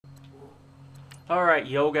Alright,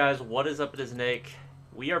 yo guys, what is up? It is Nick.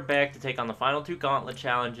 We are back to take on the final two Gauntlet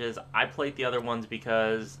challenges. I played the other ones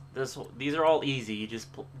because these are all easy. You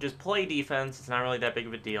just play defense. It's not really that big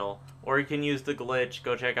of a deal. Or you can use the glitch.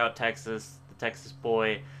 Go check out Texas, the Texas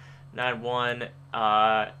boy,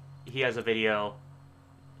 9-1. He has a video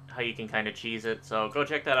how you can kind of cheese it. So go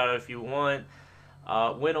check that out if you want.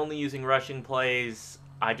 Win only using rushing plays.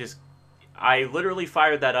 I literally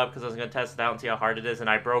fired that up because I was going to test it out and see how hard it is, and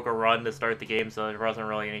I broke a run to start the game, so there wasn't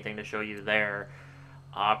really anything to show you there.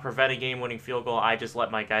 Prevent a game-winning field goal, I just let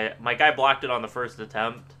my guy blocked it on the first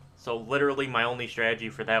attempt, so literally my only strategy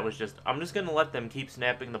for that was I'm just going to let them keep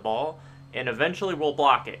snapping the ball, and eventually we'll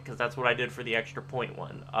block it, because that's what I did for the extra point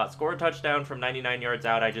one. Score a touchdown from 99 yards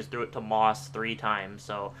out, I just threw it to Moss 3 times,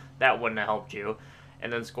 so that wouldn't have helped you.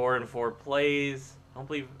 And then score in 4 plays. I don't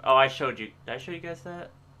believe... Oh, I showed you. Did I show you guys that?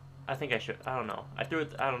 I think I should. I don't know. I threw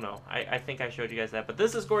it. I don't know. I think I showed you guys that. But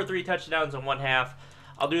this is score 3 touchdowns in 1/2.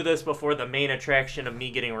 I'll do this before the main attraction of me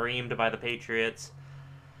getting reamed by the Patriots.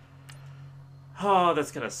 Oh,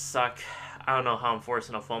 that's going to suck. I don't know how I'm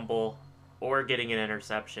forcing a fumble or getting an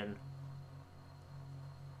interception.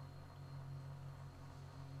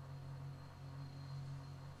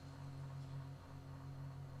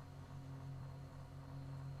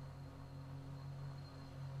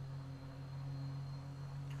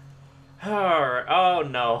 Alright. Oh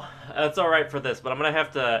no, that's all right for this, but I'm gonna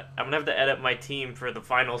have to edit my team for the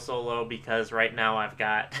final solo because right now I've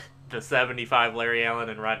got the 75 Larry Allen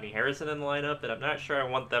and Rodney Harrison in the lineup, and I'm not sure I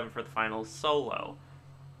want them for the final solo.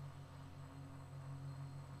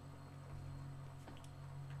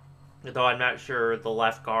 Though I'm not sure the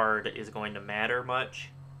left guard is going to matter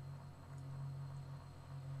much.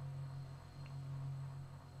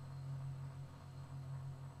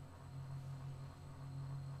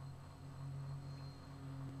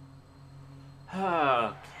 Okay.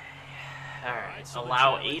 Alright.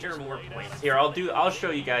 Allow 8 or more points. Here, I'll show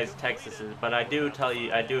you guys Texas's, but I do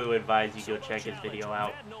advise you go check his video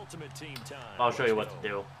out. I'll show you what to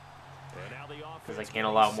do. Because I can't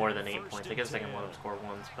allow more than 8 points. I guess I can let him score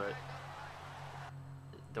once, but...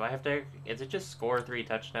 Do I have to... Is it just score 3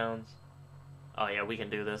 touchdowns? Oh yeah, we can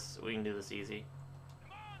do this. We can do this easy.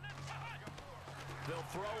 They'll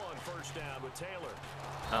throw on first down with Taylor.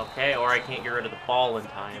 Okay, or I can't get rid of the ball in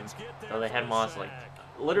time. So they had Moss, like,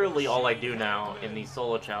 literally all I do now in these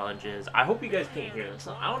solo challenges. I hope you guys can't hear this.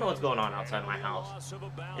 I don't know what's going on outside my house.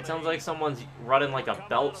 It sounds like someone's running like a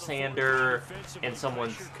belt sander, and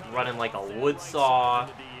someone's running like a wood saw,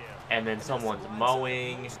 and then someone's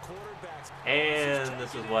mowing. And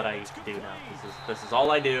this is what I do now. This is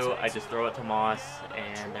all I do. I just throw it to Moss,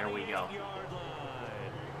 and there we go.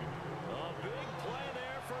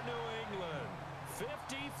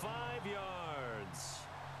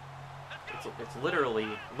 It's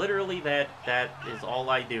literally that is all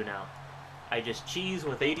I do now. I just cheese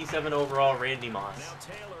with 87 overall Randy Moss.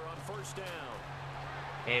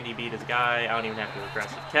 And he beat his guy. I don't even have to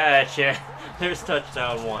aggressive catch. There's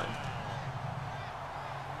touchdown 1.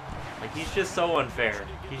 Like, he's just so unfair.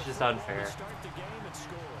 He's just unfair.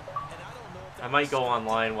 I might go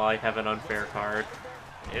online while I have an unfair card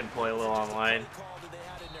and play a little online.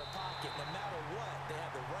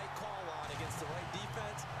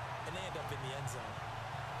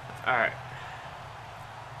 Alright.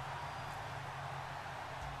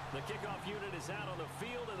 The kickoff unit is out on the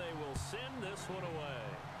field and they will send this one away.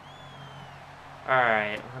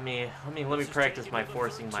 Alright, let me practice my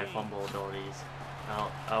forcing my fumble abilities.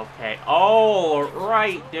 Oh, okay. Oh,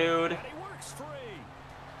 right, dude.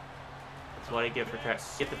 That's what I get for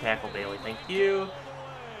get the tackle, Bailey. Thank you.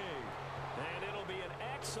 And it'll be an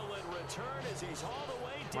excellent return as he's hauled away.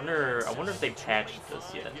 I wonder if they patched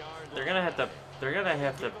this yet. They're gonna have to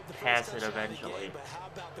pass it eventually. But how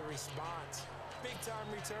about the response? Big time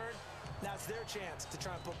return. Now it's their chance to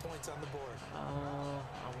try and put points on the board. I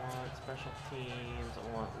want special teams.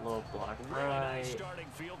 I want low block right.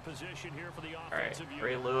 Alright,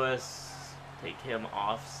 Ray Lewis. Take him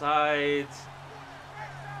off sides.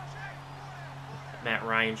 Matt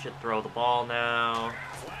Ryan should throw the ball now.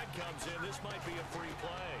 Flag comes in. This might be a free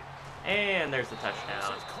play. And there's the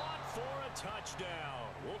touchdown. Caught for a touchdown.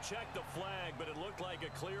 We'll check the flag, but it looked like a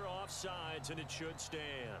clear offsides, and it should stand.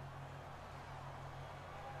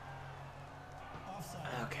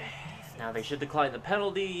 Okay, now they should decline the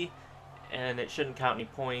penalty, and it shouldn't count any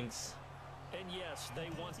points. And yes, they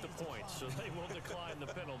want the points, so they will decline the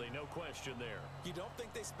penalty, no question there. You don't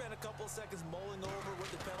think they spent a couple seconds mulling over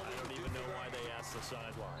what the penalty? I don't even know why they asked the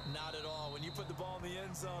sideline. Not at all. When you put the ball in the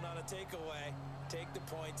end zone on a takeaway, take the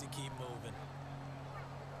points and keep moving.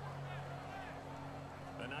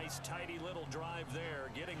 A nice tidy little drive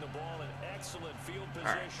there, getting the ball in excellent field All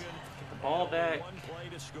right, position. get the ball back. One play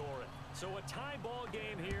to score it. So a tie ball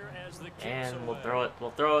game here as the kicks And we'll away. throw it.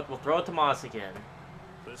 We'll throw it to Moss again.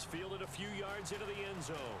 This fielded a few yards into the end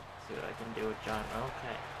zone. See what I can do with John.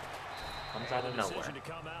 Okay. Comes out of The nowhere. decision to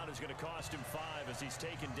come out is going to cost him 5 as he's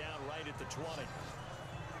taken down right at the 20.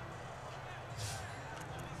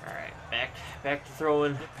 All right, back to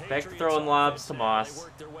throwing lobs to Moss.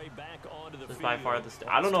 This is by far the.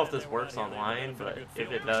 I don't know if this works online, but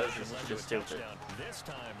if it does, this is just stupid. This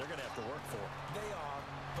time they're going to have to work for it. They are,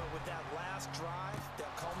 but with that last drive, they'll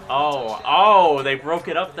culminate Oh, touchdown. oh, they broke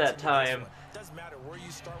it up that time. Doesn't matter where you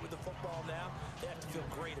start with the football now. They have to feel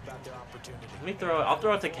great about their opportunity. Let me throw it. I'll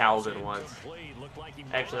throw it to Calvin once.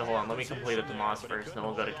 Actually, hold on. Let me complete it to Moss first, then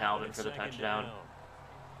we'll go to Calvin for the touchdown.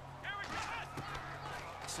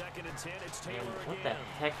 Second and 10, it's Man, Taylor what the again.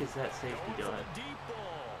 heck is that safety doing? Deep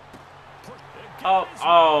ball.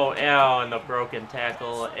 Oh, and the broken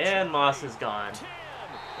tackle, and Moss is gone.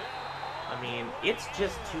 I mean, it's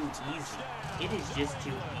just too easy. It is just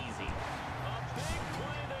too easy. A big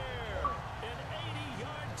play there. An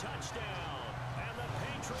 80-yard touchdown. And the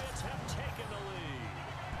Patriots have taken the lead.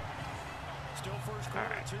 Still first quarter,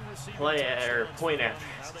 Alright. 2 receiver Play or touchdowns point for them. after.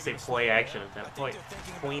 Now they Say get play started. action attempt.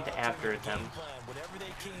 Point after attempt. Whatever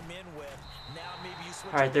they came in with, now maybe you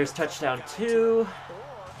switch All right, over there's to a touchdown guy 2.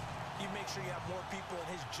 Or you make sure you have more people in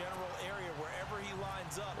his general area wherever he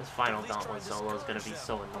lines up. This final At least try gauntlet to solo is going to be discourage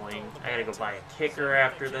so them. annoying. I gotta go buy a kicker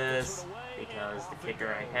after this because the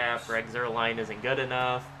kicker I have, Greg Zerline, isn't good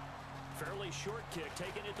enough. Fairly short kick,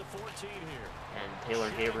 taking it to 14 here. And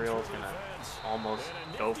Taylor Gabriel's going to almost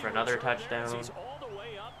And a go nifty for another return there as touchdown. He's all the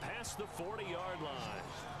way up past the 40-yard line.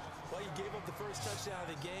 Well, you gave up the first touchdown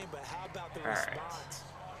of the game, but how about the All right. response?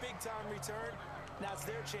 Big time return. Now it's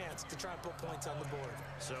their chance to try and put points on the board.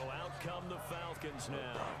 So out come the Falcons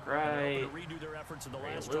now. Right. And they're hoping to redo their efforts in the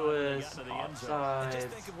Ray last drive when they Lewis, got into the end zone. offsides. Just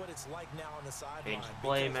think of what it's like now on the sideline. Change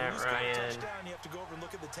play, Because Matt when you score a Ryan. touchdown, you have to go over and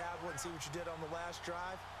look at the tablet and see what you did on the last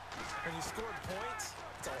drive. When you scored points,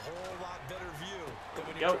 it's a whole lot better view than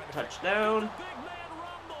when you're Go, trying to touchdown. Big man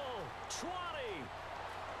rumble. 20.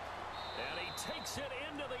 And he takes it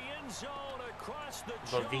into the end zone across the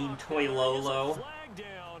Levine chalk. Toilolo. There is a flag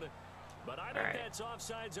down, but I think All right. that's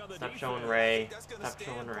offsides on the Stop defense. showing Ray. That's gonna Stop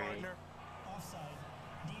stand, showing Ray. partner. Offside.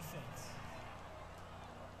 Defense.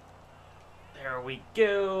 There we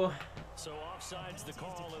go. So offsides the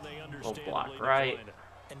call, and they Little understandably block right. declined it.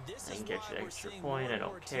 And this I is can get why you the we're extra seeing point, more I and don't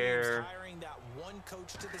more teams care. hiring that one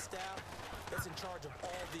coach to the staff that's in charge of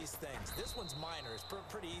all these things. This one's minor. It's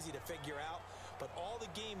pretty easy to figure out. But all the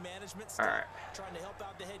game management stuff, All right. trying to help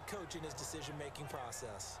out the head coach in his decision-making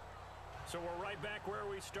process. So we're right back where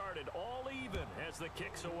we started, all even as the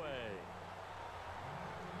kick's away.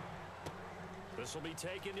 This will be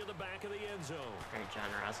taken to the back of the end zone. All right, John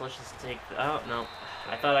Ross. Let's just take. Oh no,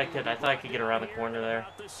 I thought I could get around the corner there.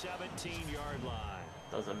 About the 17-yard line.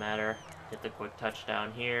 Doesn't matter. Get the quick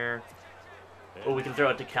touchdown here. Oh, we can throw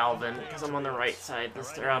it to Calvin because I'm on the right side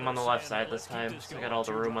this. Or I'm on the left side this time. So I got all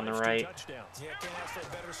the room on the right. Yeah, can't ask for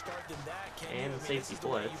a better start than that, can you? And I the mean, this safety is the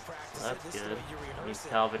way blitz. you practice So it. that's This is the good. way you That means rehearse it.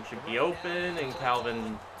 Calvin should be open, and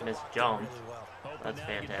Calvin missed jump. Really well. Hoping That's now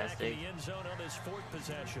to get back in fantastic. the end zone on this fourth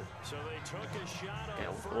possession. So they took a shot on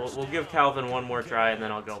Yeah, first we'll give down. Calvin one more try, and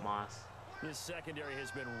then I'll go Moss. This secondary has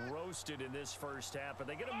been roasted in this first half, but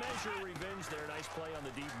they get a measure of revenge there. Nice play on the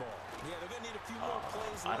deep ball. Yeah, they're gonna need a few more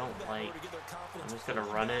plays I like don't that in like. order to get their confidence I'm just gonna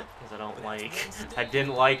flowing run back. it because I don't like. I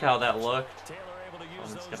didn't like how that looked. Taylor able to use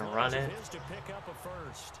I'm just those gonna legs run of it. his to pick up a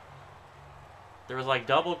first. There was like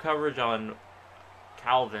double coverage on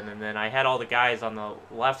Calvin, and then I had all the guys on the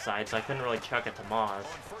left side, so I couldn't really chuck it to Moss.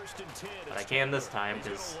 On first and 10, But I it's can this Taylor. time He's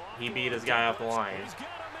because gonna walk he beat his over guy the off the blitz. line. He's got him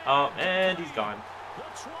in Oh, at the and he's 20. gone. The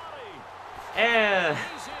 20. And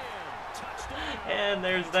He's in. Touchdown. and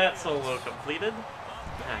there's that solo completed.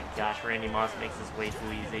 Ah, gosh, Randy Moss makes this way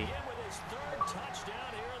too easy. Again with his third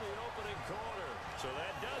touchdown here in the opening quarter. So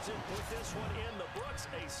that does it. Put this one in the books.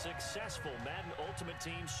 A successful Madden Ultimate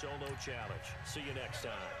Team solo challenge. See you next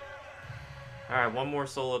time. All right, one more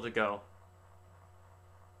solo to go.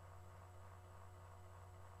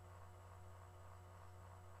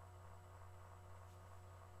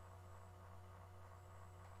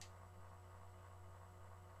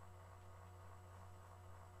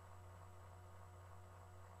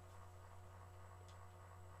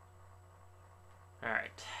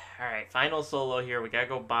 All right, final solo here. We gotta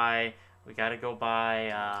go buy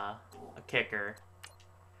a kicker.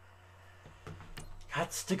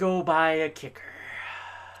 Gots to go buy a kicker.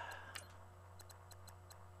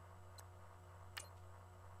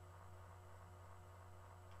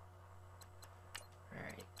 All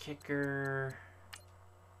right, kicker.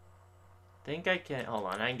 think I can, hold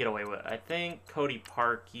on, I can get away with it. I think Cody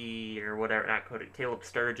Parkey, or whatever, not Cody, Caleb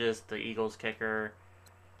Sturgis, the Eagles kicker,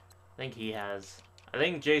 I think he has, I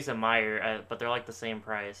think Jason Meyer, but they're like the same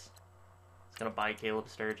price. He's gonna buy Caleb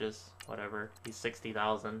Sturgis, whatever, he's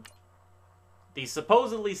 60,000. These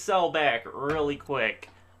supposedly sell back really quick,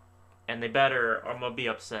 and they better, or I'm gonna be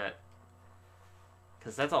upset.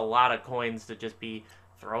 Because that's a lot of coins to just be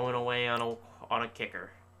throwing away on a kicker.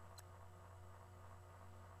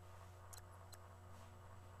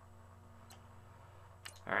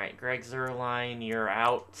 Alright, Greg Zuerlein, you're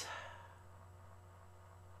out.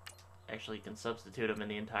 Actually, you can substitute him in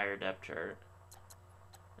the entire depth chart.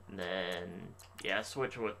 And then, yeah,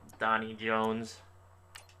 switch with Donnie Jones.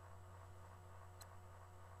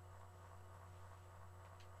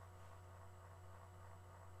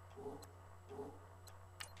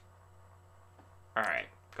 Alright,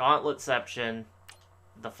 Gauntletception.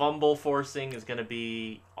 The fumble forcing is going to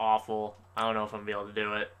be awful. I don't know if I'm going to be able to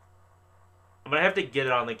do it. I'm going to have to get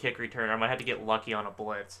it on the kick return. I might have to get lucky on a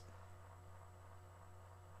blitz.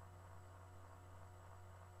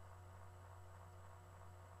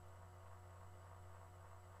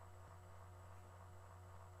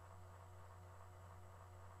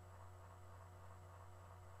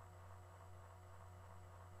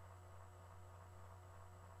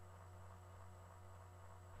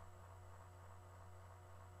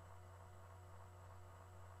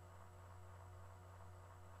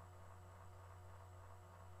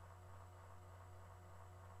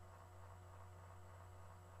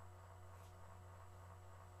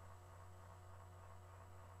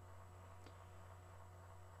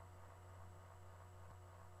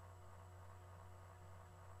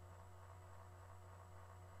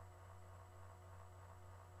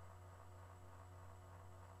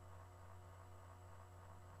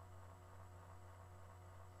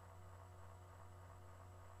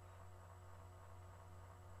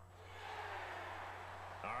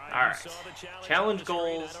 Alright, challenge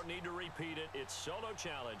goals. I don't need to repeat it. It's solo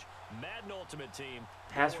challenge. Madden Ultimate Team.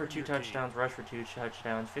 Pass for 2 touchdowns, rush for 2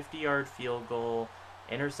 touchdowns, 50-yard field goal,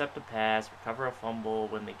 intercept a pass, recover a fumble,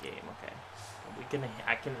 win the game. Okay,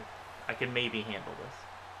 I can maybe handle this.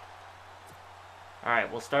 All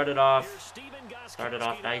right, we'll start it off. Start it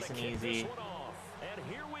off nice and easy.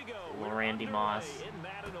 Little Randy Moss.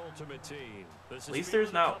 At least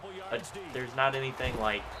there's not anything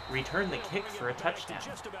like return the kick for a touchdown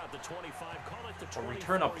or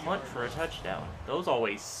return a punt for a touchdown. Those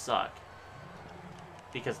always suck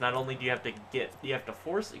because not only do you have to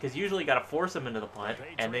force, because usually you got to force them into the punt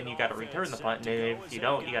and then you got to return the punt, and then if you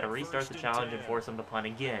don't, you got to restart the challenge and force them to punt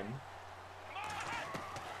again.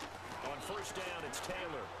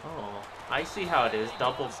 Oh, I see how it is.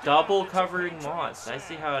 Double covering Moss. I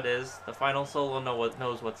see how it is. The final solo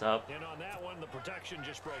knows what's up. And on that one, the protection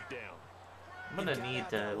just broke down. I'm gonna need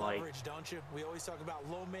to like.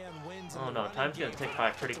 Oh no, time's gonna tick by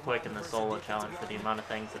pretty quick in the solo challenge for the amount of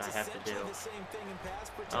things that I have to do.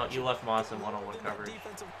 Oh, you left Moss in one-on-one coverage.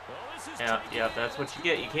 Yeah, that's what you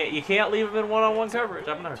get. You can't leave him in one-on-one coverage.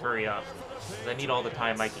 I'm gonna hurry up because I need all the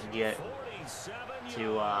time I can get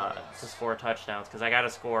to score touchdowns, because I got to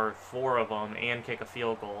score 4 of them and kick a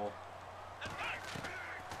field goal.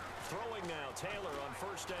 Throwing now, Taylor on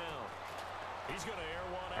first down. He's gonna air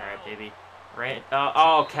one out. All right, baby.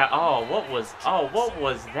 What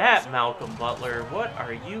was that, Malcolm Butler? What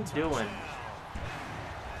are you doing?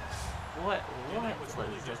 What was that?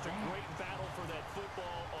 Great battle for that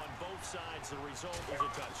football on both sides. The result is a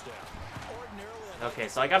touchdown. Okay,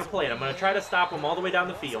 so I gotta play it. I'm gonna try to stop them all the way down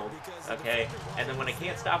the field, okay? And then when I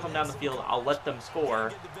can't stop them down the field, I'll let them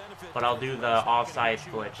score, but I'll do the offside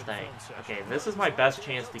glitch thing. Okay, this is my best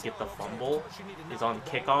chance to get the fumble, is on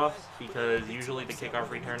kickoffs, because usually the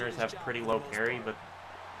kickoff returners have pretty low carry, but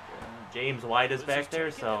James White is back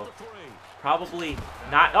there, so probably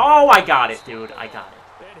not. Oh, I got it, dude. I got it.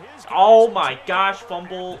 Oh my gosh,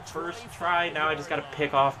 fumble, first try. Now I just gotta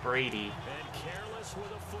pick off Brady.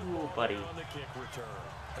 Ooh, buddy.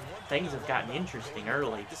 Things have gotten interesting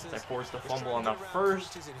early since I forced a fumble on the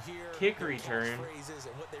first kick return.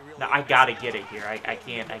 Now I gotta get it here. I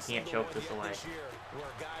can't choke this away.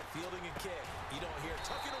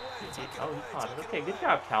 Oh, he caught it. Okay, good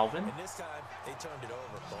job, Calvin.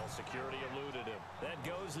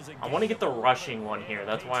 I want to get the rushing one here.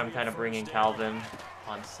 That's why I'm kind of bringing Calvin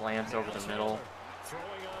on slants over the middle.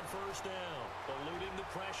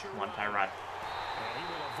 Come on, Tyrod.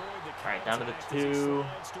 Alright, down to the 2.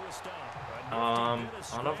 I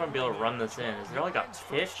don't know if I'm going to be able to run this in. Is there like a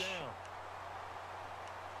pitch?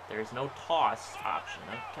 There's no toss option.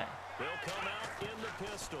 Okay.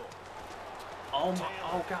 Oh my,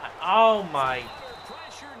 oh god. Oh my.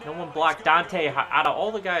 No one blocked Dante. Out of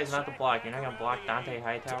all the guys not to block, you're not gonna block Dante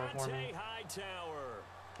Hightower for me.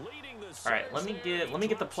 All right, let me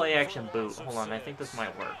get the play action boot. Hold on, I think this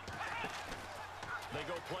might work. They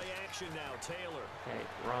go play action now, Taylor. Okay,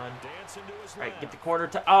 run. All right, get the corner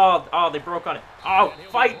to. Oh, they broke on it. Oh,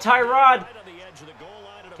 fight Tyrod.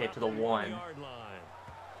 Okay, to the 1.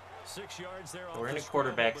 We're in a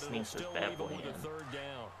quarterback sneaks this bad boy in.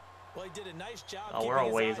 Well, he did a nice job. Oh, we're a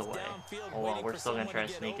ways away. Oh, well, we're still gonna try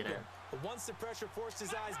to sneak it in. But once the pressure forced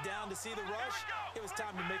his eyes down to see the rush, it was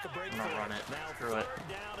time to make a break. I'm gonna run it. Screw it.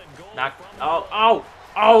 Knock. Oh,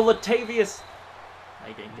 Latavius.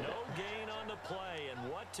 I didn't get it. Play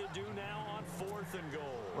and what to do now on 4th and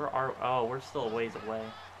goal. We're still a ways away.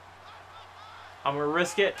 I'm gonna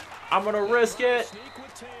risk it. I'm gonna risk it.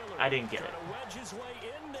 I didn't get it.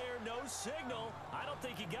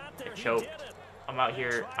 I choked. I'm out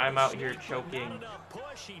here choking.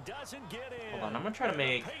 Hold on, I'm gonna try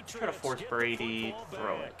to force Brady to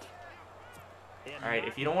throw it. Alright,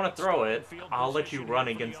 if you don't want to throw it, I'll let you run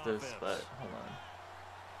against this, but hold on.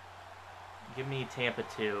 Give me Tampa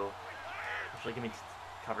 2. Actually, give me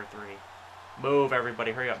cover 3. Move,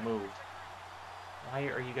 everybody. Hurry up, move. Why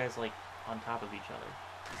are you guys, like, on top of each other?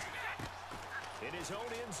 In his own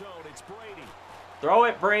end zone, it's Brady. Throw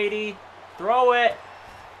it, Brady. Throw it.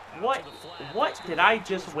 What did I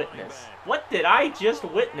just witness? What did I just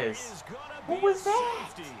witness? What was that?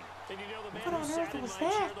 What on earth was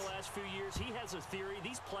that?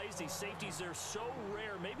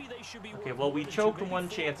 Okay, well, we choked one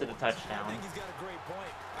chance at a touchdown.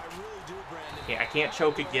 Okay, I can't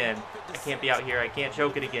choke again. I can't be out here. I can't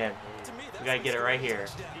choke it again. We gotta get it right here.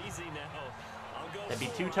 That'd be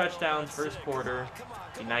 2 touchdowns first quarter.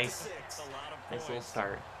 Be nice little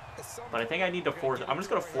start. But I think I need to force. I'm just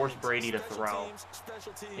gonna force Brady to throw. I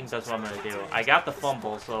think that's what I'm gonna do. I got the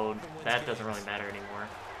fumble, so that doesn't really matter anymore.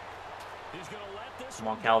 Come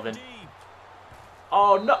on, Calvin.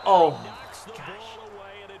 Oh no! Oh gosh.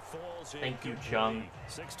 Thank you, Chung.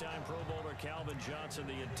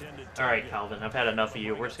 All right, Calvin. I've had enough of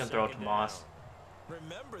you. We're just gonna throw it to Moss.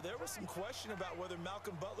 Remember, there was some question about whether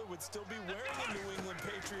Malcolm Butler would still be wearing a New England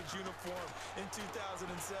Patriots uniform in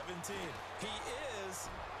 2017. He is,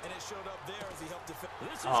 and it showed up there as he helped defend.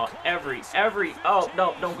 Oh, oh,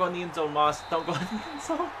 no, don't go in the end zone, Moss. Don't go in the end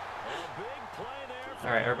zone. All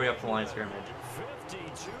right, everybody up to the line of scrimmage.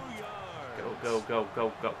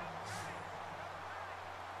 Go.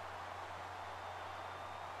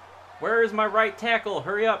 Where is my right tackle?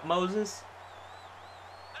 Hurry up, Moses.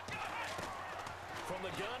 From the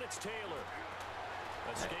gun, it's Taylor.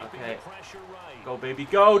 Okay. Go, baby,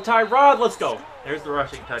 go. Tyrod, let's go. There's the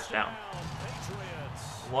rushing touchdown.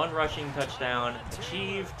 1 rushing touchdown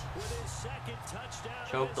achieved.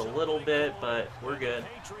 Choked a little bit, but we're good.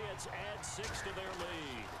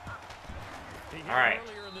 All right,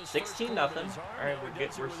 16-0. All right, we're good.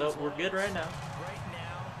 We're good right now. Right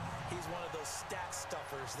now, he's one of those stat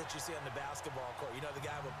stuffers that you see on the basketball court. You know, the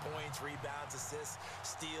guy with points, rebounds, assists,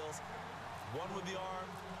 steals. One with the arm,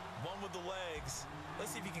 one with the legs.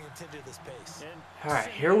 Let's see if he can continue this pace. All right,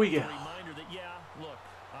 here we go.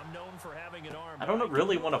 I'm known for having an arm. I don't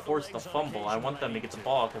really want to force the fumble. I want them to get the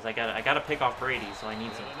ball because I gotta pick off Brady, so I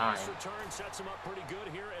need some time. Return sets him up pretty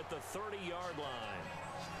good here at the 30-yard line.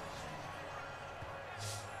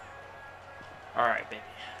 All right, baby.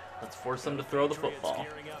 Let's force them to throw the football.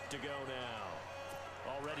 Gearing up to go now.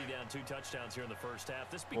 Already down 2 touchdowns here in the first half.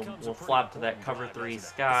 This becomes we'll flop to that cover 3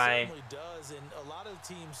 sky.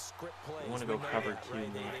 We want to go cover 2,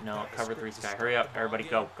 man. No, cover 3 sky. Hurry up, everybody,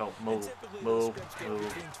 go, move.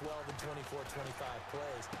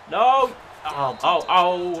 No!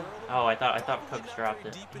 Oh! I thought Cooks dropped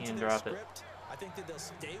it. He didn't drop it. I think that they'll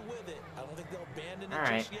stay with it. I don't think they'll abandon it. All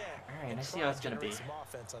right. Just yet. All right. I see how it's gonna be. Some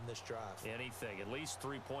offense on this drive. Anything, at least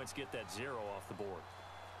 3 points, get that 0 off the board.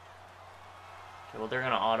 Okay, well, they're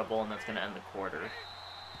gonna audible, and that's gonna end the quarter.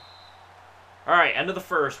 All right, end of the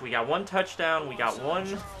first. We got 1 touchdown. We got one.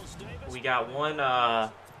 What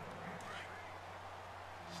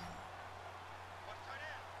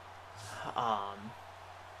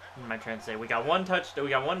am I trying to say? We got 1 touchdown. We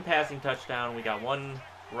got 1 passing touchdown. We got 1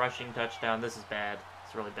 rushing touchdown. This is bad.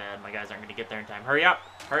 It's really bad. My guys aren't going to get there in time. Hurry up.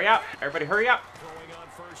 Hurry up. Everybody hurry up. Going on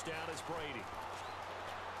first down is Brady.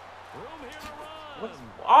 Room here to run.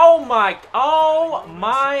 Oh, my.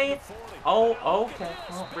 Oh, okay.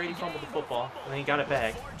 Well, Brady fumbled the football, and then he got it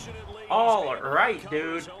back. All right,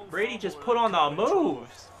 dude. Brady just put on the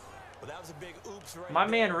moves. My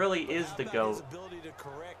man really is the GOAT.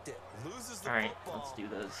 All right, let's do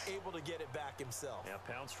this. Able to get it back himself. Yeah,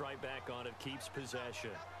 pounced right back on it, keeps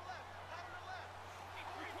possession.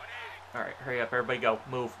 All right, hurry up, everybody go.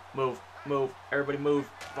 Move, move, move. Everybody move.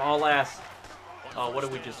 All ass. Oh, what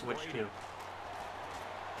did we just switch to?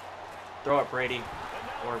 Throw it, Brady.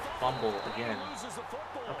 Or fumble again.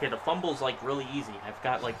 Okay, the fumble's like really easy. I've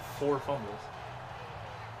got like 4 fumbles.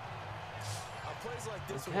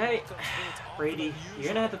 Okay, Brady, you're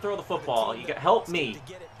gonna have to throw the football. You got help me,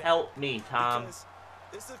 Tom.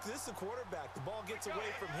 This is a quarterback. The ball gets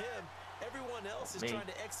away from him. Everyone else is trying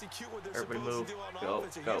to execute what they're Everybody supposed move. to do on Go,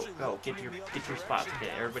 offense. go, go. Get your spots.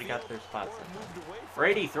 Okay, everybody got their spots.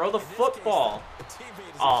 Brady, throw the football.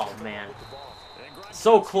 Oh man,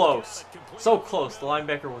 so close, so close. The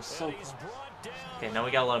linebacker was so close. Okay, now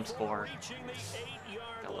we gotta let him score.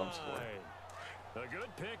 Gotta let him score.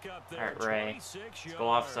 All right, Ray. Let's go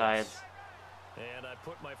offsides. And I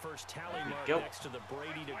put my first tally mark next to the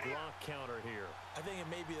Brady to Gronk counter here. I think it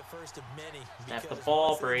may be the first of many. Snap the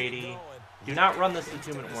ball, Brady. Do not run this in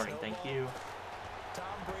 2-minute warning. Thank you.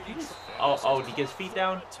 Oh, did he get his feet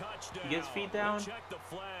down? He get his feet down?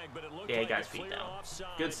 Yeah, he got his feet down.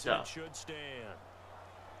 Good stuff.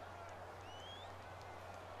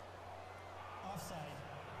 Offside.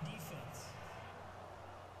 Defense.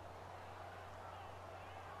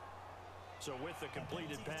 So with the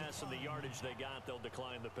completed pass and the yardage they got, they'll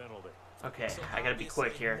decline the penalty. Okay, I gotta be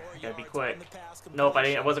quick here. I gotta be quick. Nope,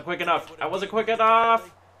 I wasn't quick enough. I wasn't quick enough.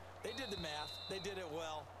 They did the math. They did it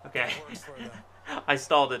well. Okay. I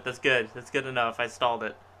stalled it. That's good. That's good enough. I stalled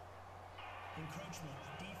it. Encroachment.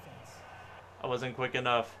 Defense. I wasn't quick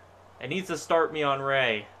enough. It needs to start me on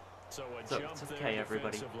Ray. So It's okay,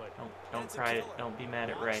 everybody. Don't cry. Don't be mad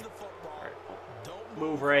at Ray. All right.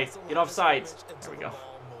 Move, Ray. Get off sides. There we go.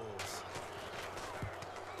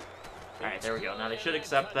 All right, there we go. Now they should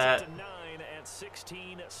accept that.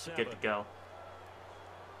 Good to go.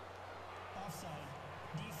 Offside.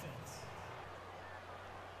 Defense.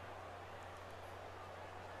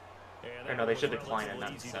 Or no, they should decline it,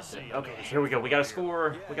 not accept it. Okay, here we go. We gotta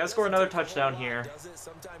score. We gotta score another touchdown here.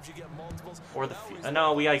 Or the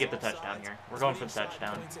no, we gotta get the touchdown here. We're going for the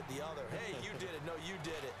touchdown. Hey, you did it. No, you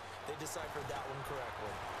did it. They deciphered that one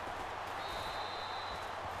correctly.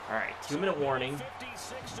 All right, 2-minute warning.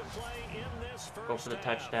 Go for the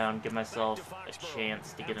touchdown. Give myself a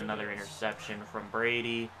chance to get another interception from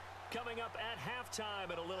Brady. Coming up at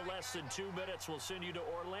halftime in a little less than 2 minutes, we'll send you to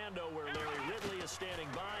Orlando where Larry Ridley is standing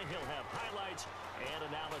by. He'll have highlights and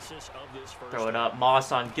analysis of this first. Throw it up.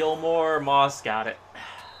 Moss on Gilmore. Moss got it.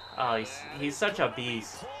 Oh, he's such a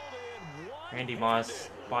beast. Randy Moss,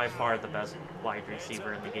 by far the best wide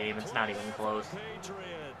receiver in the game. It's not even close.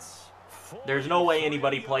 There's no way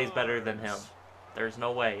anybody plays better than him. There's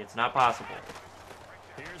no way. It's not possible.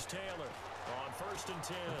 Here's Taylor on 1st and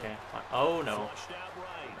 10. Okay. Oh no.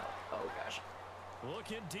 Oh gosh.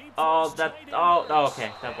 Oh,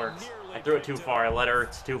 okay, that works. I threw it too far. I let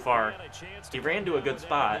Ertz too far. He ran to a good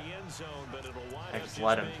spot. I just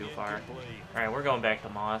let him too far. All right, we're going back to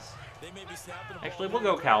Moss. Actually, we'll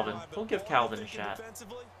go Calvin. We'll give Calvin a shot.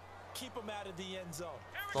 Keep him out of the end zone.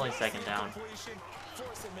 It's only 2nd down.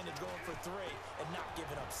 Force him into going for 3 and not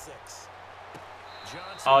giving up 6.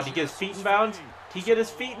 Oh, did he get his feet in bounds? Did he get his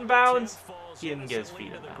feet in bounds? He didn't get his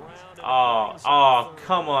feet in bounds. Oh,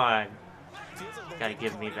 come on. Gotta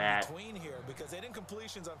give me that.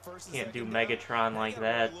 Can't do Megatron like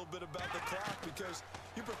that.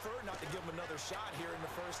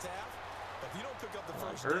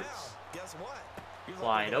 Ertz.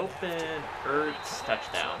 Wide open. Ertz.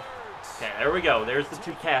 Touchdown. Okay, there we go. There's the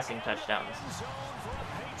 2 passing touchdowns.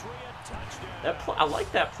 I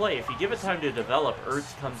like that play. If you give it time to develop,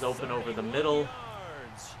 Ertz comes open over the middle.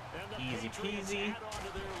 Easy peasy.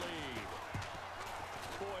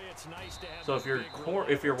 So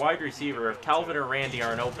if your wide receiver, if Calvin or Randy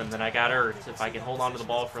aren't open, then I got Ertz. If I can hold on to the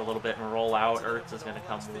ball for a little bit and roll out, Ertz is going to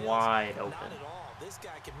come wide open.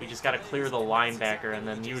 We just got to clear the linebacker, and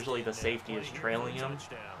then usually the safety is trailing him.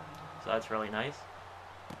 So that's really nice.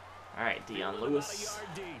 All right, Dion Lewis.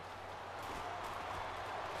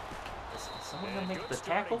 Is someone going to make the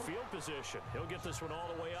tackle? He'll get this one all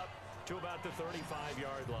the way up to about the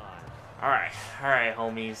 35-yard line. All right,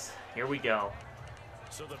 homies. Here we go.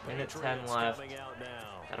 So minute 10 left.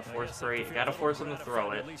 Gotta force Brady. Gotta force him to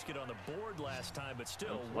throw it. At least get on the board last time, but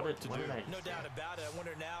still what did I No doubt about it. I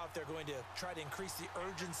wonder now if they're going to try to increase the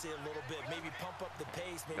urgency a little bit, maybe pump up the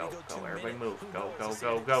pace, maybe go 2 minutes. Everybody move.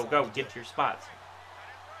 Go. Get to your spots.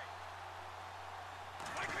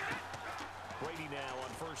 Brady now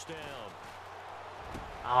on 1st down.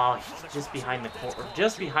 Oh, he's just behind the corner.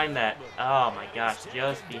 Just behind that. Oh my gosh,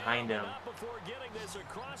 just behind him. Before getting this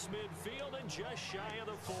across midfield and just shy of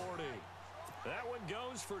the 40. That one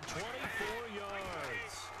goes for 24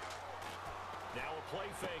 yards. Now a play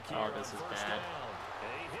fake here Oh, this on is first bad. down.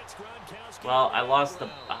 And he hits Gronkowski. Well, I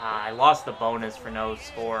lost the bonus for no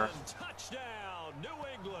score. Touchdown, New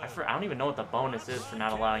England. I don't even know what the bonus is for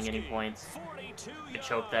not allowing any points. 42 I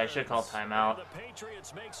choked that. I should call timeout. The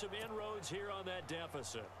Patriots make some inroads here on that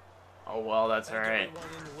deficit. Oh well, that's alright.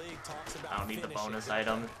 I don't need the bonus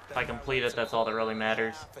item. If I complete it, that's all that really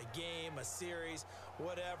matters. A game, a series,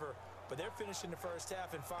 whatever. But they're finishing the first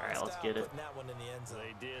half and Alright, let's get it. that one in the end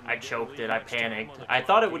zone. I choked it. I panicked. I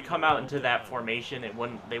thought it would come out into that formation.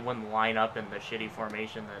 They wouldn't line up in the shitty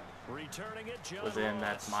formation that was in.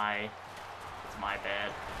 It's my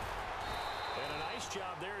bad. And a nice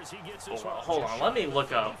job there as he gets Oh, this well, one hold just on. Let me shy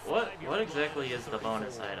look of up. the What 5-yard exactly line is for the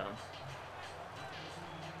bonus 34. item?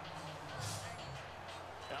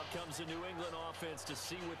 Out comes the New England offense to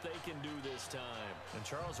see what they can do this time. And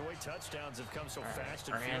Charles, the way touchdowns have come so fast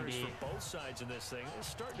and furious Randy. for both sides in this thing, it's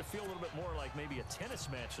starting to feel a little bit more like maybe a tennis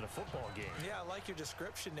match than a football game. Yeah, I like your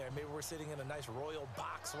description there. Maybe we're sitting in a nice royal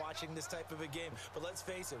box watching this type of a game. But let's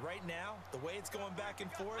face it, right now, the way it's going back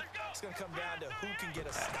and forth, it's going to come down to who can get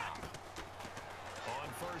a stop. On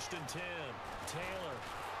 1st and 10, Taylor.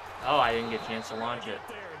 Oh, I didn't get a chance to launch it.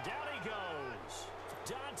 There, down he goes.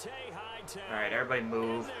 Dante Hightower. All right, everybody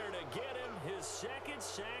move. In there to get him his second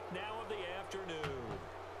sack now of the afternoon.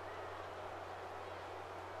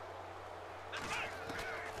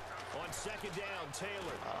 On 2nd down,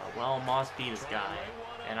 Taylor. Well, Moss beat his guy,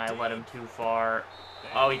 and I let him too far.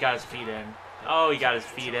 Oh, he got his feet in. Oh, he got his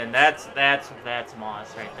feet in. That's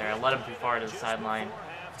Moss right there. I let him too far to the sideline.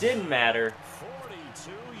 Didn't matter.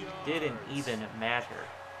 42 yards. Didn't even matter.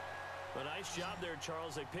 A nice job there,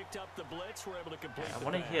 Charles. They picked up the blitz, were able to complete I the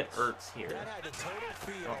want to pass. hit Ertz here. That had the total I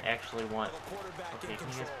feel don't actually want. of a quarterback Okay, in can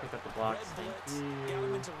you control. guys pick up the blocks? Red Thank blitz, got him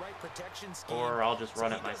you. into right protection scheme, Or I'll just so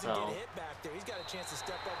run he it doesn't myself. Get hit back there. He's got a chance to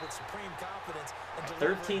step up with supreme confidence and Right,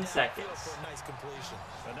 deliver 13 it downfield seconds. for a nice completion.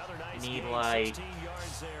 Another nice Need gain, like 16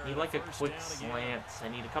 yards there, need and like a first quick down again. slant. I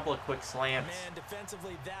need a couple of quick slants. Man,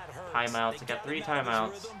 defensively that hurts. Timeouts. I They got 3 him out of his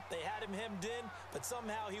timeouts. rhythm. They had him hemmed in, but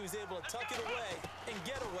somehow he was able to tuck it away and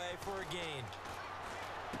get away for a gain.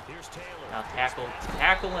 Here's Taylor. Now tackle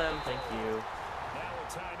him. Thank you. Now a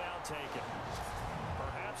timeout taken.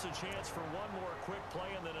 Perhaps a chance for one more quick play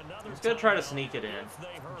and then another. I'm just gonna try to timeout sneak it in. if they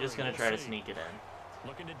hurry. I'm just gonna We'll try to see. sneak it in.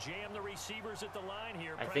 Looking to jam the receivers at the line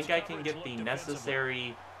here. I Press think I can coverage, get look the defensively.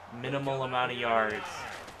 necessary minimal amount of yards.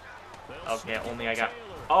 They'll Okay, snap only it I got.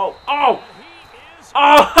 Taylor. Oh! Oh! He is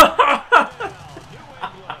Oh! New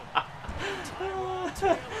England. Tyrod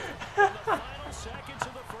Taylor in the final seconds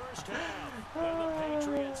of the first half. And the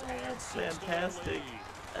Patriots add That's 6 to their fantastic. lead.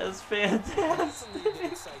 That's That's the lead fantastic. that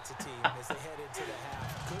excites a team as they head into the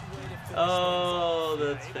half. Good way to finish Oh, things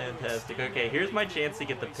off. that's fantastic. Okay, here's my chance to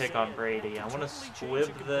get the pick on Brady. I want to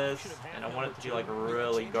squib this, and I want it to be like a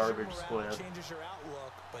really garbage squib. Changes your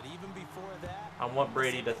outlook, but even before that, I want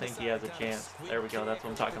Brady to think he has a chance. There we go. That's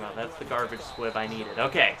what I'm talking about. That's the garbage squib I needed.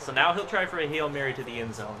 Okay, so now he'll try for a Hail Mary to the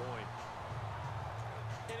end zone.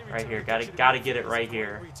 Right here. Gotta get it right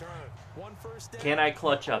here. Can I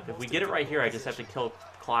clutch up? If we get it right here, I just have to kill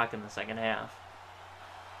clock in the second half.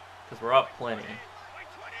 Because we're up plenty.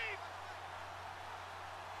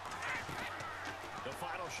 The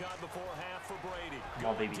final shot before half for Brady. Come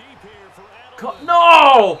on, baby. Deep here for Edelman.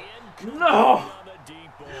 No! Incomplete No! on the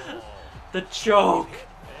deep ball. The choke!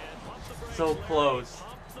 And pump the brakes, So Brady. close.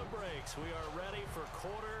 Pump the brakes. We are ready for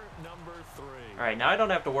quarter number 3. Alright, now I don't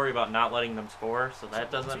have to worry about not letting them score, so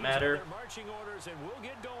that doesn't Teams matter. on their marching orders, and we'll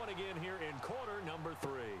get going again here in quarter number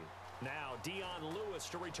 3. Now Dion Lewis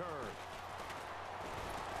to return.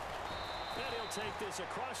 And he'll take this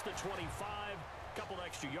across the 25, couple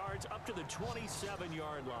extra yards up to the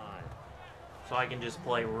 27-yard line. So I can just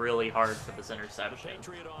play really hard for this interception.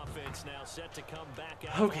 Patriot offense now set to come back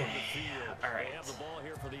out Okay, on the field. alright. They have the ball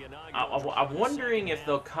here for the inaugural I'm drive wondering of the if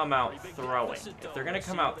they'll second come half. out Pretty big throwing. deficit, If they're though. going to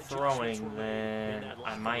We'll come see out what adjustments throwing, were made in then that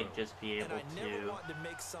I locker might room. just be able And I never to. want to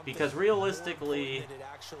make something Because more realistically, important than it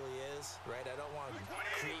actually is, right? I don't want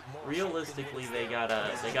to create more realistically, hype than they it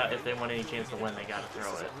is. got, if they want any chance to win, they got to throw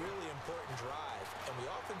This is it. a really important drive, and we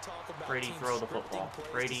often talk about Brady, teams throw the scripting football. plays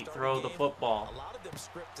to Brady, start a throw the game. football. A lot of them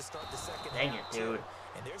script to start the second Dang half, it, dude. too,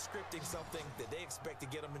 and they're scripting something that they expect to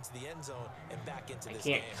get them into the end zone and back into I this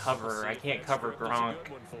can't game. cover. I can't cover Gronk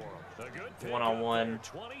one-on-one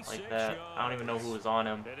like that. I don't even know who was on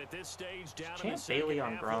him. And at this stage, down in the Champ second Bailey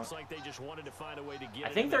on half, Gronk. looks like they just wanted to find a way to get I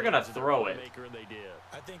it think in they're the gonna hands of the throw it. playmaker, and they did.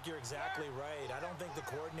 I think you're exactly right. I don't think the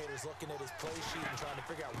coordinator's looking at his play sheet and trying to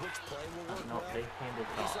figure out which play will work No, well. they handed it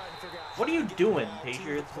He's off. trying to figure out What are how you to get the doing, ball to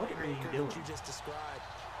Patriots? the What are you playmaker doing? that you just described.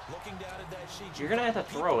 Looking down at that sheet, You're gonna have to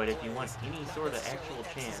throw it if you people want plays, any not sort of necessarily actual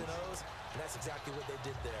X's chance. and O's, and that's exactly what they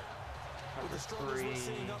did there. With the struggles we're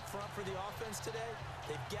seeing up front for the offense today,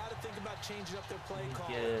 they've got to think about changing up their play call.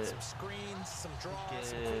 Some screens, some draws,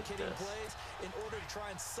 some quick hitting plays in order to try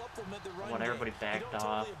and supplement the run game. I want everybody backed you don't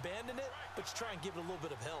off. totally abandon it, but you try and give it a little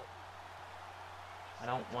bit of help. I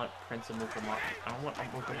don't want Prince of Mukamara. I don't want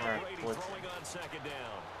Mukamara blitzing.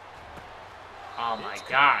 Oh my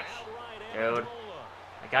gosh, dude.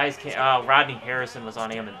 The guys can't. Oh, Rodney Harrison was on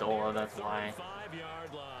Amendola. That's why.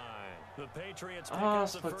 Oh,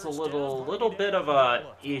 so it's a little bit of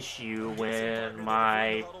a issue when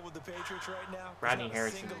my Rodney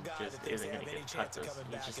Harrison just isn't gonna get cut this.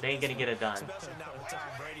 He just ain't gonna get it done.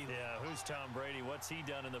 Yeah, who's Tom Brady? What's he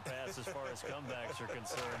done in the past as far as comebacks are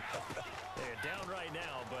concerned? They're down right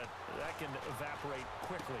now, but that can evaporate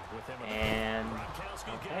quickly with him. And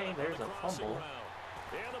okay, there's a fumble.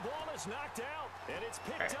 And the ball is knocked out, and it's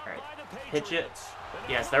picked up by the Pitch it. Patriots.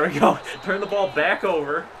 Yes, there we go. Turn the ball back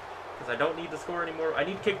over. Because I don't need to score anymore. I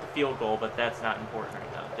need to kick the field goal, but that's not important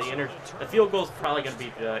right now. The field goal is probably going to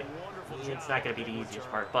be the. It's not going to be the easiest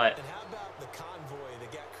part, but.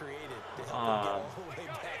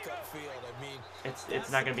 It's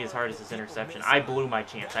not going to be as hard as this interception. I blew my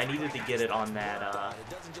chance. I needed to get it on that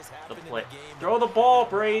the play. Throw the ball,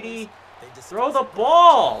 Brady. Throw the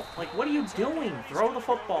ball. Like, what are you doing? Throw the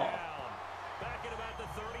football.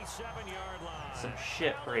 Some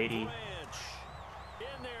shit, Brady.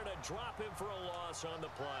 Drop him for a loss on the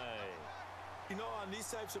play. You know, on these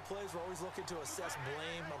types of plays, we're always looking to assess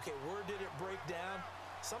blame. Okay, where did it break down?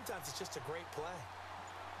 Sometimes it's just a great play.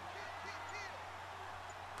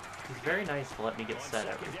 He's very nice to let me get set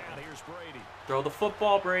every time. Throw the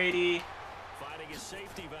football, Brady. Finding a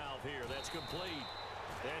safety valve here. That's complete.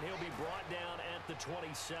 And he'll be brought down at the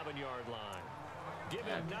 27-yard line. Give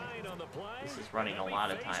him 9 on the play. This is running a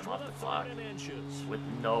lot of time off the clock with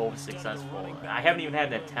no successful. I haven't even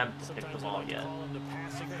had an attempt to pick the ball yet.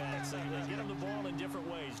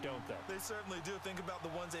 They certainly do. Think about the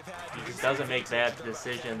ones they've had. He just doesn't make bad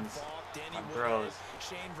decisions on throws.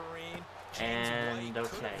 And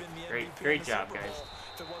okay, great job, guys.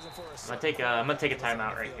 I'm gonna take a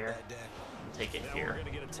timeout right here. Take it here. We're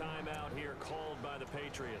gonna get a timeout here called by the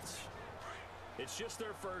Patriots. It's just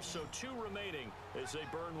their first, so 2 remaining as they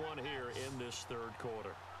burn one here in this third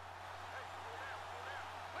quarter.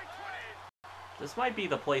 This might be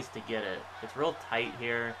the place to get it. It's real tight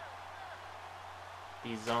here.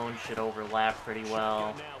 These zones should overlap pretty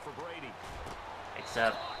well.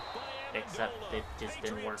 Except it just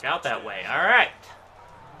didn't work out that way. All right.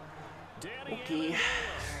 Okay.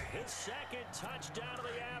 His second touchdown of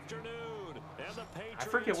the afternoon. I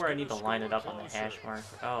forget where I need to line it up on the hash mark.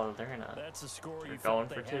 Oh, they're going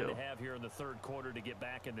for 2. To have here in the third quarter to get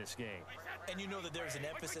back in this game. And you know that there's an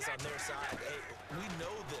emphasis on their side. Hey, we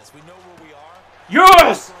know this. We know where we are.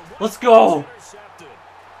 Yes! Let's go!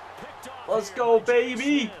 Let's go,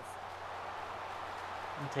 baby!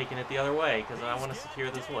 I'm taking it the other way because I want to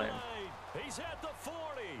secure this win.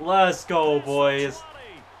 Let's go, boys.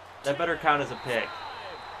 That better count as a pick.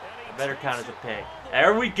 That better count as a pick.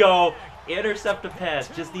 There we go. Intercept a pass.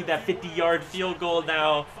 Just need that 50-yard field goal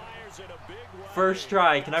now. First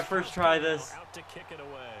try. Can I first try this?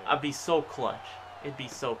 I'd be so clutch. It'd be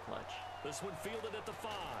so clutch. This one fielded at the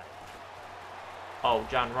 5. Oh,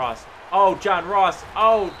 John Ross. Oh, John Ross.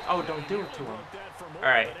 Oh, don't do it to him. All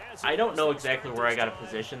right. I don't know exactly where I got to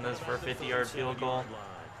position this for a 50-yard field goal.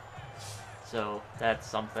 So that's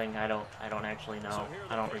something I don't actually know.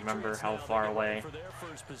 I don't remember how far away.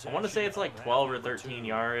 I want to say it's like 12 or 13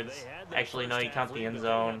 yards. Actually, no, you count the end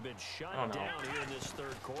zone. I don't know.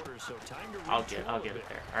 I'll get it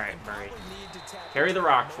there. All right, Murray. Carry the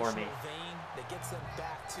rock for me.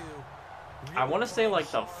 I want to say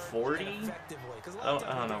like the 40. I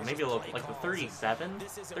don't know. Maybe a little like the 37.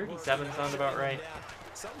 37 sounds about right.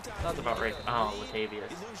 Sounds about right. Oh,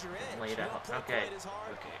 Latavius laid out. Okay.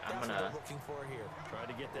 I'm gonna try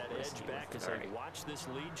to get that edge back as I watch this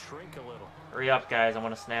lead shrink a little. Hurry up, guys! I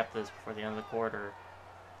want to snap this before the end of the quarter.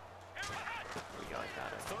 There we go. I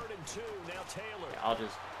got it. 3rd and 2. Now Taylor. Yeah,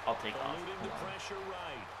 I'll take off.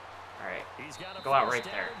 All right. Got go out right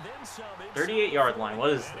there. 38-yard line. What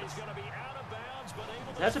is this?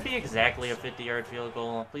 Does it have to be exactly a 50-yard field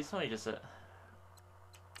goal? Please tell me just a.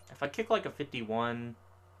 If I kick like a 51,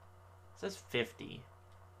 it says 50.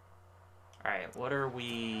 Alright, what are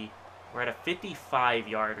we? We're at a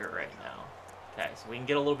 55-yarder right now. Okay, so we can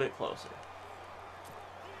get a little bit closer.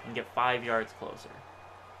 We can get 5 yards closer.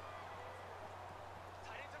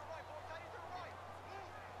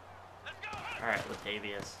 Alright,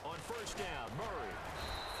 Latavius. On first down, Murray.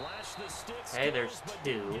 Flash the sticks. Okay, there's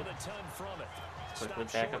 2. Quickly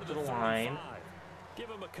back up to the line. Give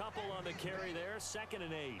him a couple on the carry there. 2nd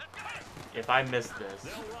and 8. If I miss this.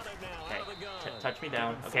 They'll run it now Okay, out of the gun. touch me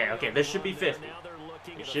down. Okay, this should be 50. Now they're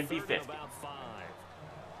looking It at should a be third and 50. about 5.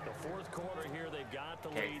 The 4th quarter here, they've got the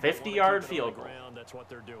Okay, lead. 50-yard field goal. That's what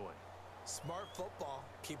they're doing. Smart football.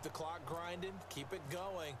 Keep the clock grinding. Keep it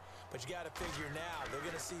going. But you got to figure now, they're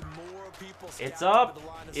going to see more people. It's up.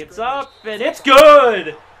 It's up, and it's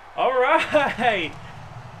good. All right.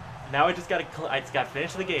 Now I just got to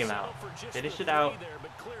finish the game out. Finish it out.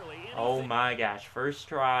 Oh my gosh, first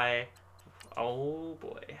try. Oh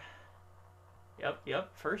boy.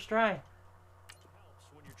 Yep, first try.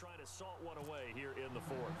 When you're trying to salt one away here in the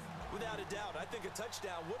 4th. Without a doubt, I think a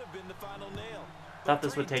touchdown would have been the final nail. Thought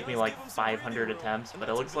this would take me like 500 attempts, but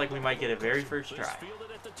it looks like we might get it very first try.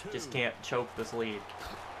 Just can't choke this lead.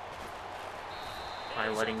 By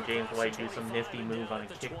letting James White do some nifty move on a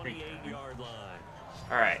kick return.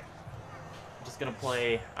 Alright. I'm just gonna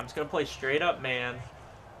play straight up, man.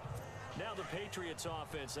 Now the Patriots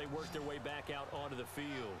offense, they worked their way back out onto the field.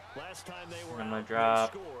 Last time they were I'm gonna out,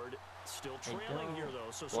 drop. they scored. Still trailing here though,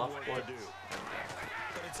 so some Bluff work blitz. to do.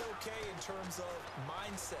 But it's okay in terms of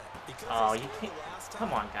mindset. Because Oh, they you scored can't. the last Come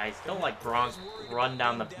time. on, guys. Don't let Gronk run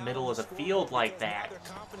down the middle of the field like that.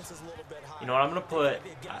 You know what? I'm going to put...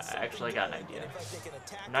 Actually, I got an idea.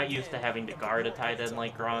 I'm not used to having to guard a tight end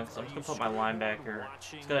like Gronk, so I'm just going to put my linebacker.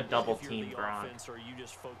 Just going to double team Gronk. Or you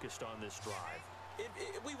just focused on this drive.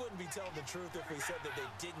 We wouldn't be telling the truth if we said that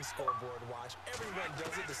they didn't scoreboard watch. Everyone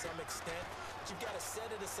does it to some extent. But you've got to set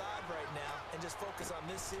it aside right now and just focus on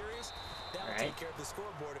this series. That'll take care of the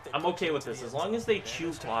scoreboard if they I'm okay with this. As long as they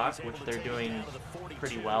chew clock, which they're doing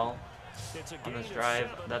pretty well on this drive,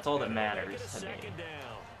 that's all that matters to me.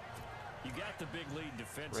 You got the big lead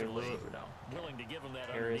defensively. Willing to give them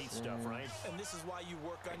that underneath stuff, right? And this is why you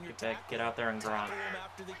work on your Get out there and Gronk. tackle him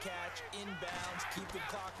after the catch, inbounds, keep the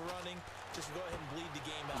clock running. Just go ahead and bleed the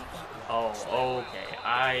game out that way. Oh, okay.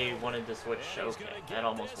 I wanted to switch. Okay, that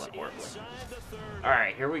almost went horribly.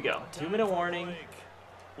 Alright, here we go. 2-minute warning.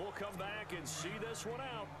 We'll come back and see this one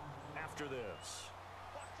out after this.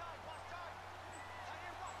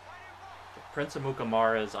 Prince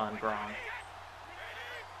Amukamara is on Gronk.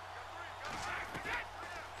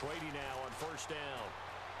 Brady now on 1st down.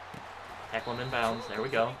 Tackle him in bounds. There we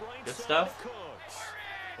go. Good stuff.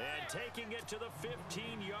 And taking it to the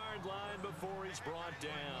 15-yard line before he's brought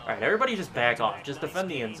down. All right, everybody just back off. Just defend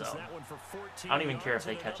the end zone. I don't even care if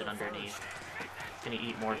they catch it underneath. It's going to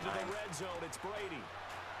eat more time.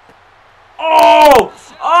 Oh!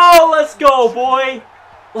 Oh, let's go, boy!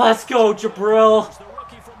 Let's go, Jabril!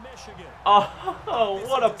 Oh,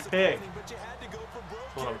 what a pick.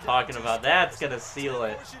 That's what I'm talking about. That's going to seal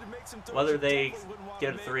it. Whether they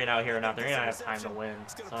get a 3 and out here or not, they're going to have time to win.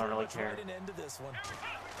 So I don't really care.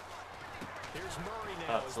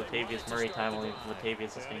 Oh, it's Latavius Murray time. Only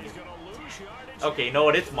Latavius is going to get... Okay, you know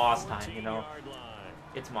what? It's Moss time, you know.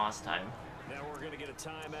 It's Moss time. Now we're going to get a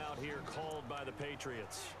timeout here called by the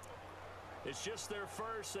Patriots. It's just their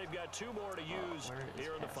first. They've got 2 more to use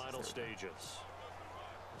here in the final stages.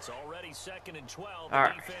 It's already 2nd and 12.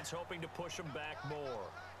 The defense hoping to push them back more.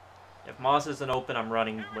 If Moss isn't open, I'm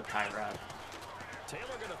running with Tyrod.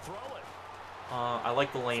 Taylor going to throw it. I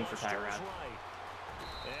like the lane for Tyrod.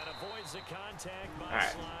 All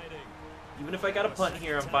right. Even if I got a punt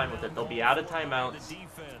here, I'm fine with it. They'll be out of timeouts.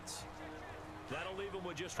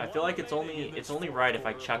 I feel like it's only right if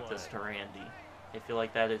I chuck this to Randy. I feel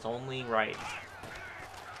like that is only right.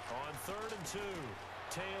 On 3rd and 2,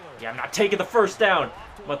 Taylor. Yeah, I'm not taking the 1st down.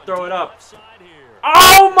 I'm gonna throw it up.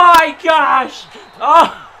 Oh my gosh!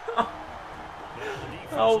 Oh,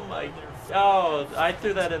 oh my! Oh, I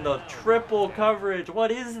threw that in the triple coverage.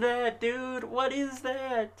 What is that, dude? What is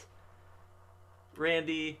that?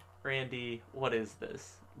 Randy, what is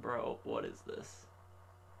this, bro? What is this?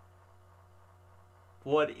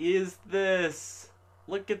 What is this?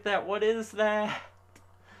 Look at that. What is that?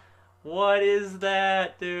 What is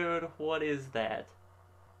that, dude? What is that?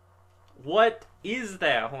 What is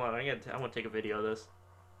that? Hold on, I'm gonna take a video of this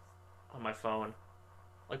on my phone.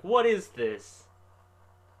 Like, what is this?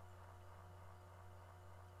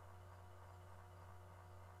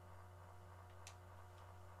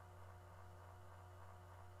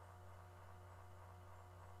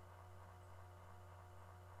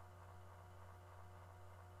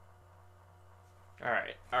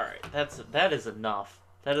 All right. That is enough.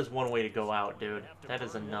 That is one way to go out, dude. That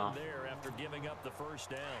is enough.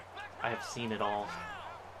 I have seen it all.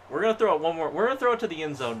 We're gonna throw it one more. We're gonna throw it to the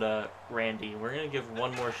end zone to Randy. We're gonna give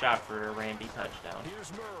one more shot for a Randy touchdown.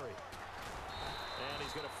 Here's Murray. And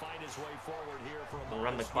he's gonna find his way forward here for a we'll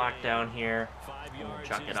run the clock down here. And we'll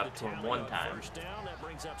chuck it up to him one time. First down, that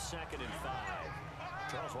brings up 2nd and 5.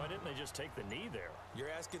 Charles, why didn't they just take the knee there? You're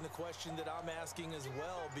asking the question that I'm asking as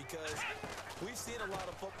well, because we've seen a lot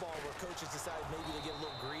of football where coaches decide maybe to get a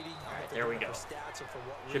little greedy. There we go. Stats or for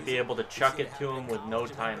what Should be able to chuck it to him with no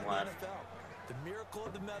time left. The miracle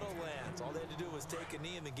of the Meadowlands. All they had to do was take a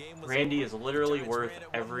knee and the game was Randy over. is literally Giants worth ran it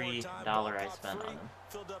one every more time, dollar I clock spent on free. him.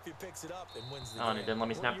 Philadelphia picks it up and wins the Oh, and it game. didn't let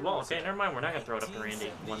me snap the ball. Okay, never mind. We're not going to throw it up to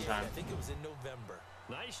Randy one time. I think it was in November.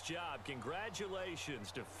 Nice job.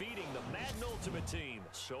 Congratulations defeating the Madden Ultimate Team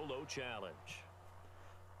solo challenge.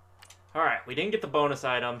 All right, we didn't get the bonus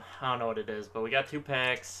item. I don't know what it is, but we got 2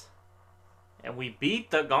 packs. And we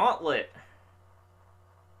beat the Gauntlet.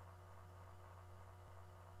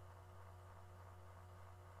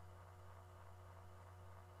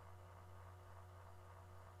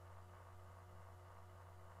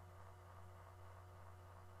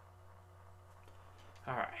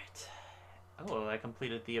 All right. Oh, I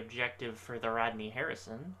completed the objective for the Rodney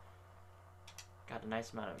Harrison. Got a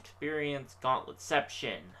nice amount of experience.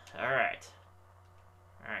 Gauntletception. Alright.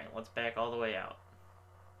 Alright, let's back all the way out.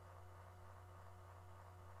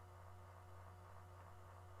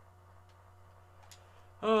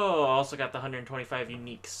 Oh, also got the 125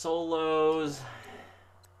 unique solos.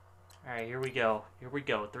 Alright, here we go. Here we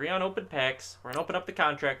go. 3 unopened packs. We're going to open up the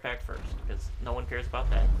contract pack first, because no one cares about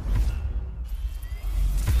that.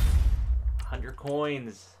 100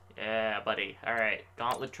 coins. Yeah, buddy. Alright,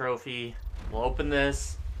 Gauntlet trophy. We'll open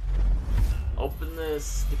this. Open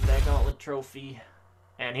this. Get that Gauntlet trophy.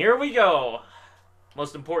 And here we go.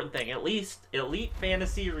 Most important thing. At least Elite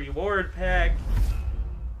Fantasy Reward Pack.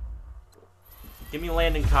 Give me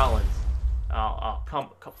Landon Collins. Oh, come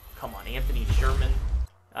on. Anthony Sherman.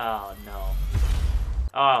 Oh, no.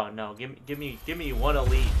 Oh, no. Give me one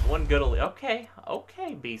Elite. One good Elite. Okay.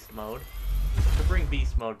 Okay, Beast Mode. To bring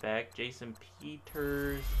Beast Mode back. Jason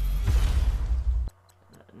Peters.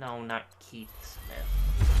 No, not Keith Smith.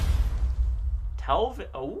 Telvin.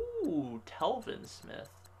 Oh, Telvin Smith.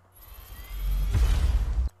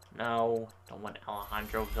 No, don't want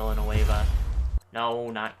Alejandro Villanueva.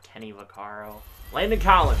 No, not Kenny Vaccaro. Landon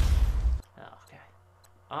Collins. Oh,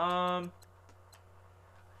 okay.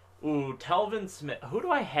 Ooh, Telvin Smith. Who do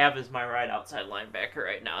I have as my right outside linebacker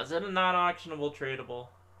right now? Is it a non-auctionable tradable?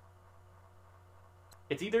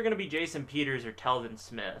 It's either going to be Jason Peters or Telvin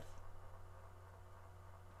Smith.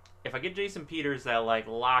 If I get Jason Peters, that, like,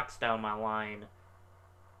 locks down my line.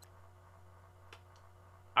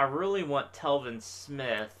 I really want Telvin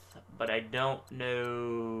Smith, but I don't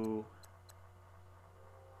know.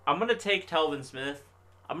 I'm going to take Telvin Smith.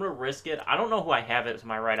 I'm going to risk it. I don't know who I have as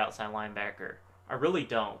my right outside linebacker. I really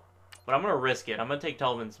don't. But I'm going to risk it. I'm going to take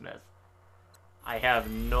Telvin Smith. I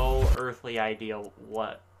have no earthly idea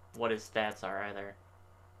what his stats are either.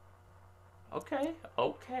 Okay,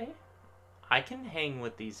 okay. I can hang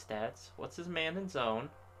with these stats. What's his man in zone?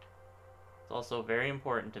 It's also very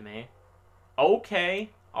important to me. Okay.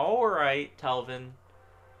 Alright, Telvin.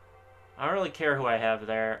 I don't really care who I have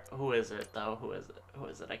there. Who is it, though? Who is it? Who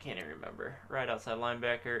is it? I can't even remember. Right outside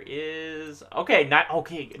linebacker is... Okay, not...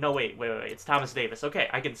 Okay, no, wait. It's Thomas Davis. Okay,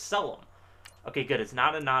 I can sell him. Okay, good. It's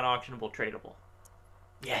not a non-auctionable tradable.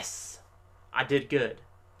 Yes! I did good.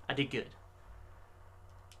 I did good.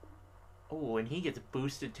 Oh, and he gets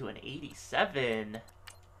boosted to an 87.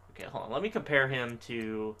 Okay, hold on. Let me compare him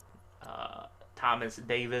to Thomas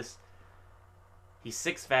Davis. He's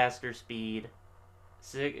 6 faster speed,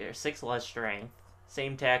 6 less strength,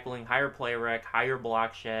 same tackling, higher play rec, higher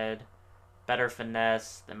block shed, better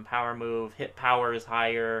finesse than power move, hit power is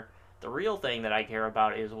higher. The real thing that I care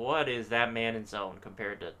about is what is that man in zone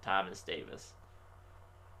compared to Thomas Davis.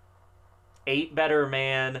 8 better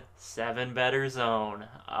man, 7 better zone.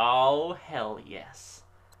 Oh, hell yes.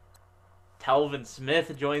 Telvin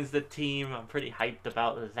Smith joins the team. I'm pretty hyped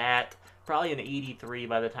about that. Probably an 83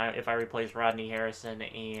 by the time if I replace Rodney Harrison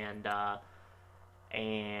and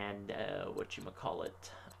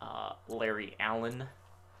Larry Allen.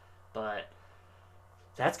 But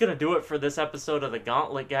that's gonna do it for this episode of the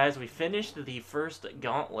Gauntlet, guys. We finished the first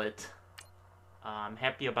Gauntlet. I'm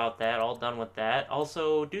happy about that. All done with that.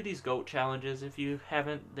 Also, do these goat challenges if you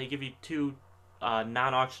haven't. They give you 2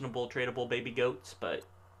 non-auctionable tradable baby goats, but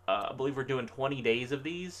I believe we're doing 20 days of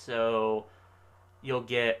these, so you'll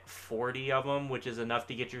get 40 of them, which is enough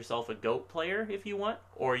to get yourself a GOAT player if you want,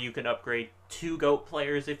 or you can upgrade 2 GOAT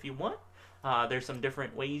players if you want. There's some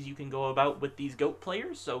different ways you can go about with these GOAT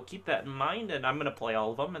players, so keep that in mind, and I'm going to play all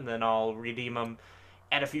of them, and then I'll redeem them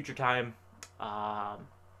at a future time.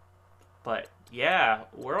 But yeah,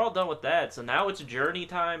 we're all done with that, so now it's journey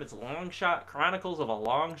time. It's long shot, Chronicles of a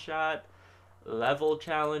Long Shot, level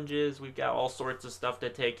challenges. We've got all sorts of stuff to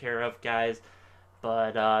take care of, guys.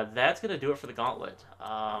 But that's going to do it for the Gauntlet.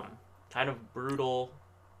 Kind of brutal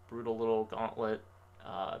little Gauntlet.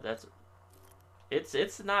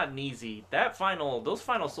 It's not an easy. Those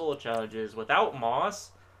final solo challenges without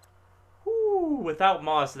Moss,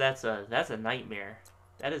 that's a nightmare.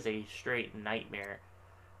 That is a straight nightmare.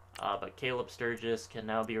 But Caleb Sturgis can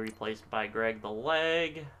now be replaced by Greg the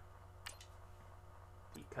Leg,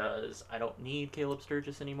 because I don't need Caleb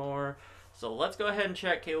Sturgis anymore. So let's go ahead and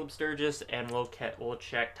check Caleb Sturgis, and we'll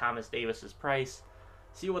check Thomas Davis's price.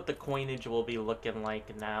 See what the coinage will be looking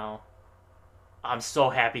like now. I'm so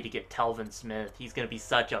happy to get Telvin Smith. He's going to be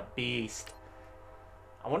such a beast.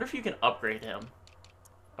 I wonder if you can upgrade him.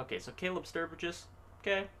 Okay, so Caleb Sturgis.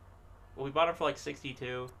 Okay. Well, we bought him for like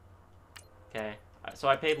 62. Okay. So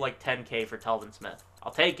I paid like 10K for Telvin Smith.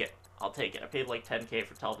 I'll take it. I paid like 10K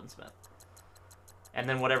for Telvin Smith. And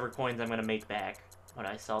then whatever coins I'm going to make back when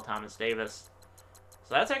I sell Thomas Davis.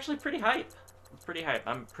 So that's actually pretty hype. It's pretty hype.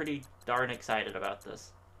 I'm pretty darn excited about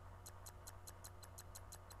this.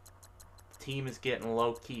 The team is getting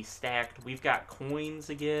low-key stacked. We've got coins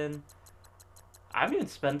again. I haven't even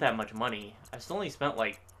spent that much money. I've still only spent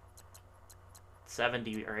like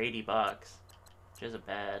 70 or 80 bucks, which isn't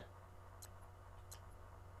bad.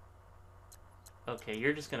 Okay,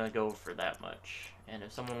 you're just going to go for that much. And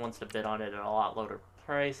if someone wants to bid on it at a lot lower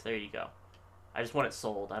price, there you go. I just want it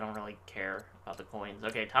sold. I don't really care about the coins.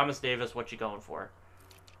 Okay, Thomas Davis, what you going for?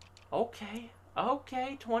 Okay,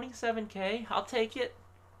 27K. I'll take it.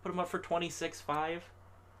 Put him up for 26.5.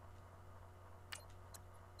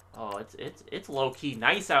 Oh, it's low-key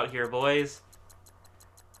nice out here, boys.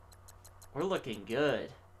 We're looking good.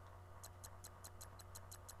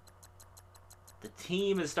 The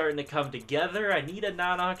team is starting to come together. I need a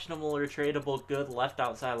non-auctionable or tradable good left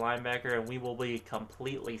outside linebacker, and we will be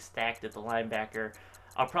completely stacked at the linebacker.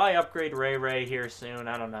 I'll probably upgrade Ray here soon.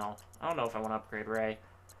 I don't know. I don't know if I want to upgrade Ray.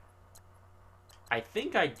 I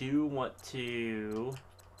think I do want to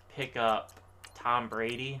pick up Tom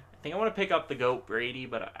Brady. I think I want to pick up the GOAT Brady,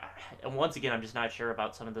 but and once again, I'm just not sure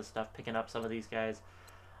about some of this stuff, picking up some of these guys.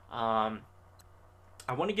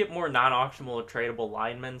 I want to get more non-auctionable or tradable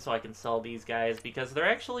linemen so I can sell these guys, because they're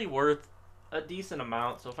actually worth a decent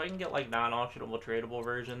amount. So if I can get like non-auctionable tradable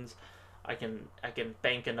versions, I can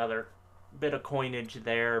bank another bit of coinage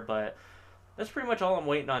there. But that's pretty much all I'm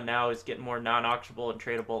waiting on now, is getting more non-auctionable and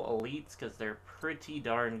tradable elites, because they're pretty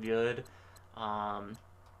darn good.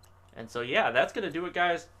 And so yeah, that's gonna do it,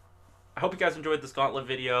 guys. I hope you guys enjoyed this Gauntlet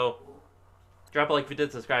video. Drop a like if you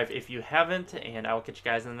did, subscribe if you haven't, and I will catch you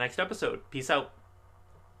guys in the next episode. Peace out.